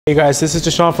Hey guys, this is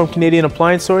Deshaun from Canadian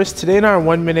Appliance Source. Today in our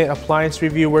 1-minute appliance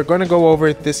review, we're going to go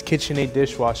over this Kitchenaid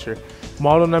dishwasher,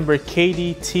 model number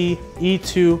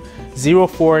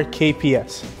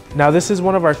KDTE204KPS. Now this is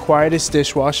one of our quietest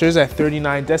dishwashers at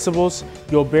 39 decibels.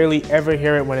 You'll barely ever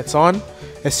hear it when it's on.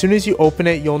 As soon as you open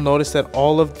it, you'll notice that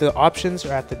all of the options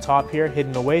are at the top here,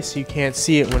 hidden away, so you can't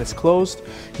see it when it's closed.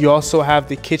 You also have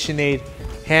the Kitchenaid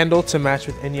handle to match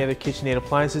with any other Kitchenaid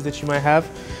appliances that you might have.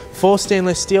 Full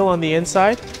stainless steel on the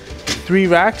inside. 3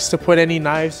 racks to put any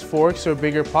knives, forks, or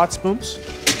bigger pot spoons.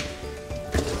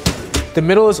 The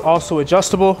middle is also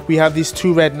adjustable. We have these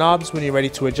 2 red knobs when you're ready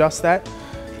to adjust that.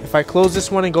 If I close this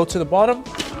one and go to the bottom,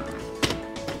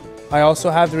 I also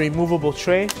have the removable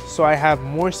tray, so I have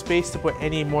more space to put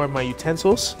any more of my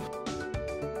utensils.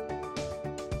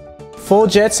 Full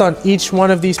jets on each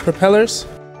one of these propellers,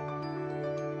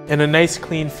 and a nice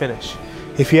clean finish.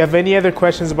 If you have any other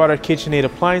questions about our Kitchenaid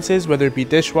appliances, whether it be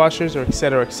dishwashers or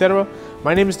etc.,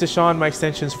 my name is Deshaun, my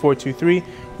extension is 423.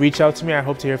 Reach out to me, I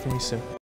hope to hear from you soon.